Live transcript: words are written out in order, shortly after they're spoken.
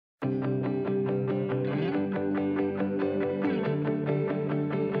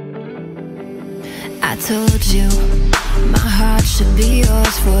I told you my heart should be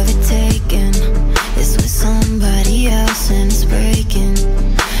yours for the taking. It's with somebody else and it's breaking.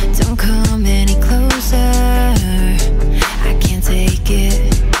 Don't come any closer, I can't take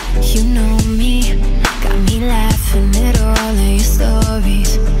it. You know me, got me laughing at all of your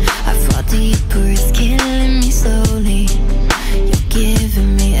stories. I fall deeper, it's killing me slowly. You're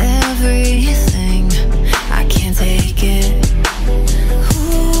giving me everything, I can't take it.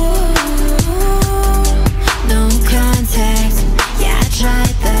 No contact, yeah, I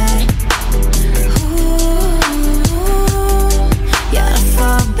tried that. Yeah, I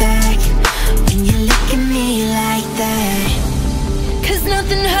fall back when you look at me like that. 'Cause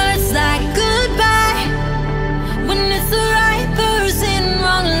nothing hurts like goodbye when it's the right person,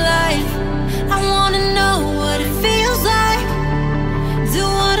 wrong life. I wanna know what it feels like, do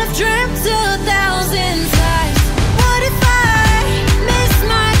what I've dreamt 1,000 times. What if I miss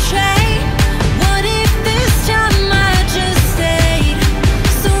my train? What if this time I just stayed?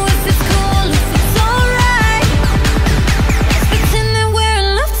 So if it's cool, if it's alright, let's pretend that we're in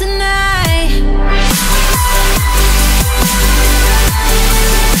love tonight.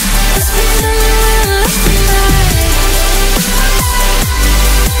 Let's pretend that we're in love tonight.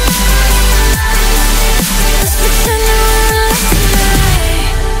 Let's pretend that we're in love tonight.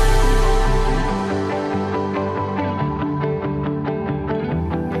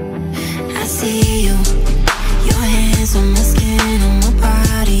 I see you, your hands on my skin, on my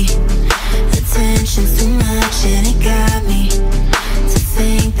body. The tension's too much and it got me to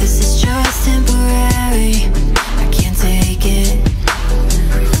think this is just temporary. I can't take it.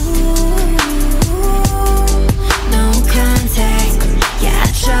 Ooh, no contact, yeah, I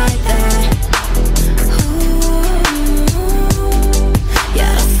tried that. Ooh,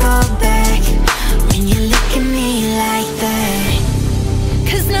 yeah, I fall back